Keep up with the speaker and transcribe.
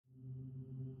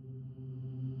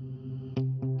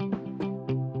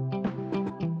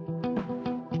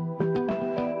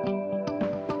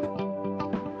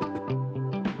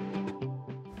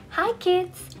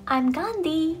kids, I'm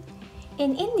Gandhi.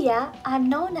 In India, I'm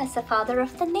known as the father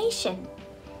of the nation.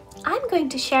 I'm going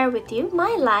to share with you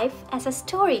my life as a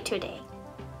story today.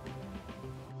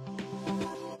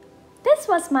 This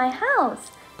was my house.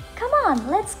 Come on,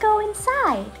 let's go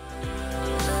inside.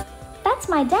 That's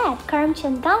my dad,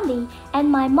 Karamchand Gandhi, and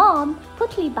my mom,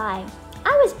 Putlibai.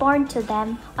 I was born to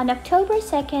them on October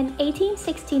 2nd,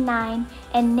 1869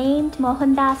 and named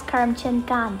Mohandas Karamchand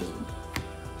Gandhi.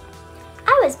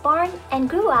 I was born and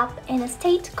grew up in a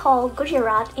state called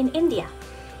Gujarat in India,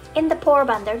 in the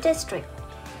Porbandar district.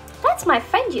 That's my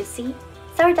friend you see,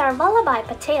 Sardar Vallabhbhai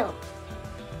Patel.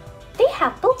 They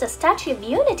have built a Statue of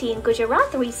Unity in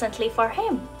Gujarat recently for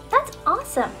him. That's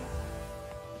awesome.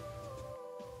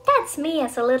 That's me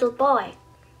as a little boy,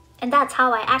 and that's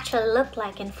how I actually look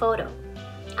like in photo.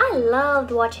 I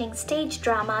loved watching stage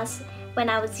dramas when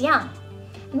I was young,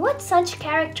 and one such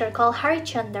character called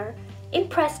Harichandra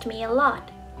impressed me a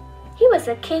lot. He was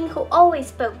a king who always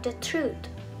spoke the truth.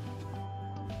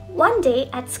 One day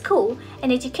at school,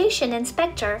 an education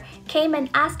inspector came and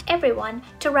asked everyone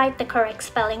to write the correct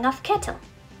spelling of kettle.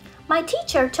 My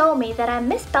teacher told me that I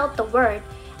misspelled the word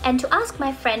and to ask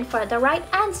my friend for the right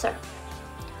answer.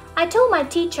 I told my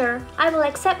teacher I will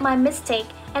accept my mistake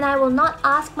and I will not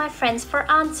ask my friends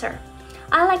for answer.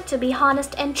 I like to be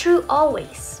honest and true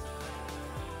always.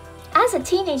 As a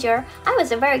teenager, I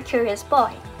was a very curious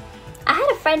boy. I had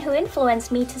a friend who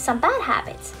influenced me to some bad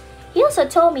habits. He also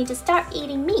told me to start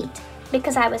eating meat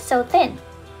because I was so thin.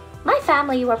 My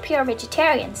family were pure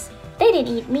vegetarians. They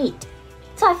didn't eat meat.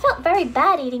 So I felt very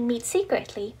bad eating meat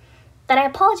secretly, that I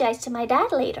apologized to my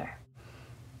dad later.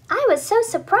 I was so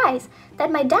surprised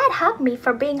that my dad hugged me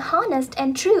for being honest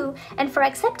and true and for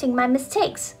accepting my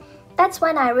mistakes. That's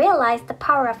when I realized the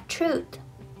power of truth.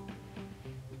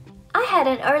 I had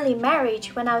an early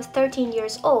marriage when I was 13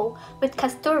 years old with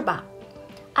Kasturba.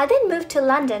 I then moved to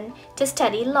London to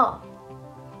study law.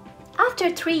 After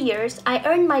 3 years, I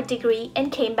earned my degree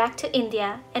and came back to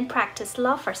India and practiced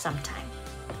law for some time.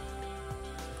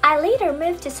 I later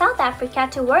moved to South Africa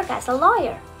to work as a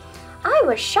lawyer. I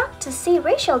was shocked to see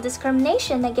racial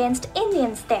discrimination against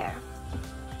Indians there.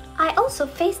 I also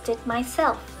faced it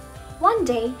myself. One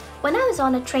day, when I was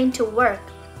on a train to work,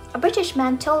 a British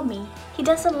man told me he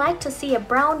doesn't like to see a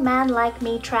brown man like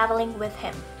me traveling with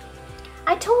him.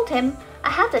 I told him I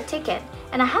have the ticket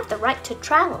and I have the right to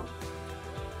travel.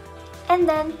 And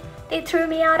then they threw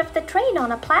me out of the train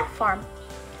on a platform.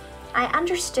 I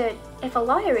understood if a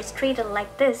lawyer is treated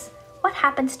like this, what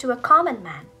happens to a common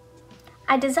man?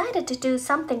 I decided to do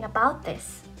something about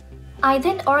this. I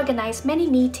then organized many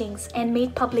meetings and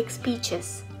made public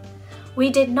speeches. We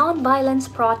did non-violence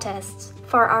protests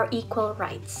for our equal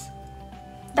rights.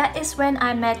 That is when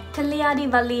I met Tilliyadi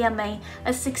Valliyamai,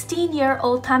 a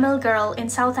 16-year-old Tamil girl in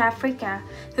South Africa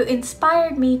who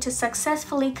inspired me to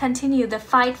successfully continue the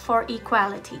fight for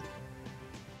equality.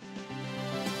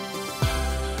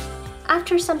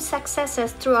 After some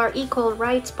successes through our equal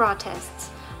rights protests,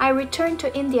 I returned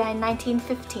to India in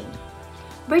 1915.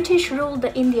 British ruled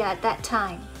the India at that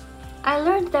time. I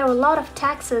learned there were a lot of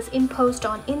taxes imposed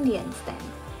on Indians then.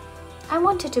 I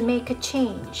wanted to make a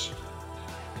change.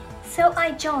 So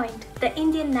I joined the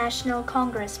Indian National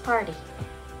Congress Party.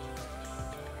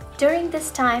 During this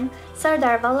time,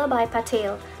 Sardar Vallabhbhai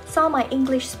Patel saw my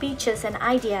English speeches and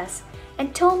ideas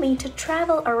and told me to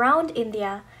travel around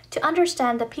India to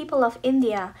understand the people of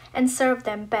India and serve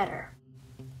them better.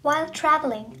 While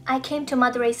traveling, I came to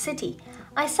Madurai city.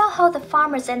 I saw how the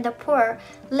farmers and the poor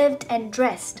lived and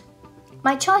dressed.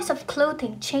 My choice of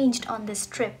clothing changed on this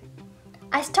trip.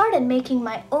 I started making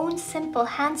my own simple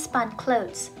hand-spun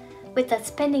clothes with a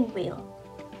spinning wheel.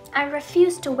 I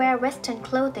refused to wear Western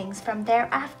clothing from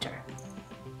thereafter.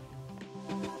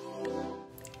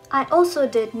 I also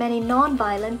did many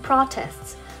non-violent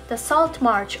protests. The Salt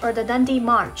March or the Dundee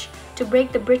March to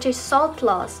break the British salt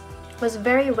laws was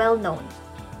very well known,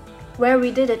 where we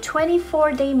did a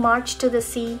 24-day march to the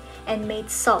sea and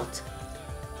made salt.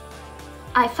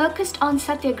 I focused on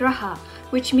satyagraha,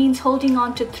 which means holding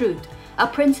on to truth, a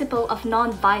principle of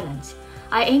non-violence.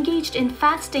 I engaged in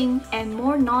fasting and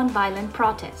more non-violent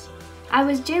protests. I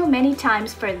was jailed many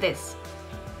times for this.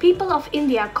 People of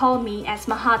India call me as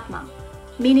Mahatma,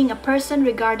 meaning a person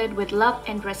regarded with love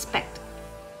and respect.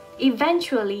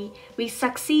 Eventually, we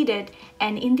succeeded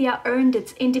and India earned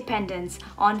its independence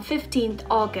on 15th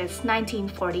August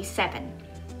 1947.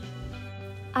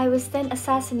 I was then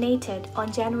assassinated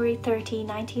on January 30,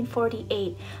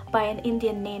 1948 by an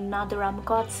Indian named Nathuram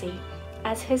Godse,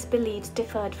 as his beliefs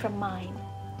differed from mine.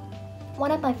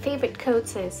 One of my favorite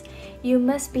quotes is, "You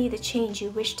must be the change you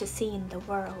wish to see in the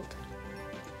world."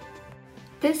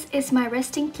 This is my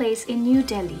resting place in New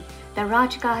Delhi, the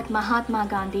Rajghat Mahatma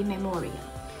Gandhi Memorial.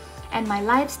 And my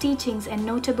life's teachings and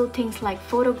notable things like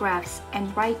photographs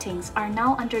and writings are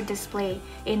now under display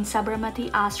in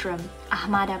Sabarmati Ashram,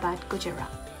 Ahmedabad,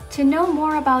 Gujarat. To know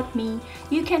more about me,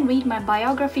 you can read my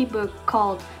biography book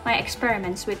called My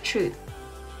Experiments with Truth.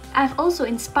 I've also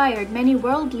inspired many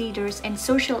world leaders and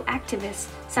social activists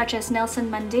such as Nelson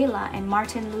Mandela and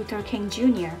Martin Luther King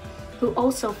Jr., who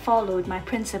also followed my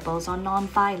principles on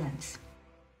non-violence.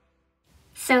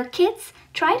 So kids,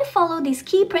 try to follow these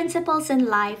key principles in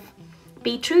life.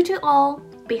 Be true to all,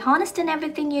 be honest in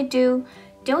everything you do,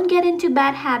 don't get into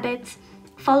bad habits,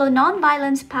 follow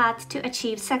non-violence paths to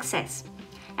achieve success.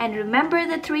 And remember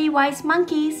the 3 wise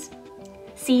monkeys.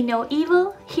 See no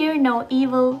evil, hear no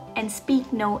evil, and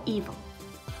speak no evil.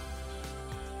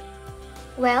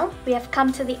 Well, we have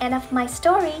come to the end of my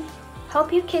story.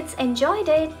 Hope you kids enjoyed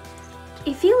it.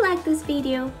 If you like this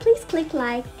video, please click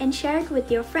like and share it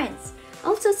with your friends.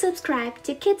 Also subscribe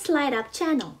to Kids Light Up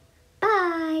channel.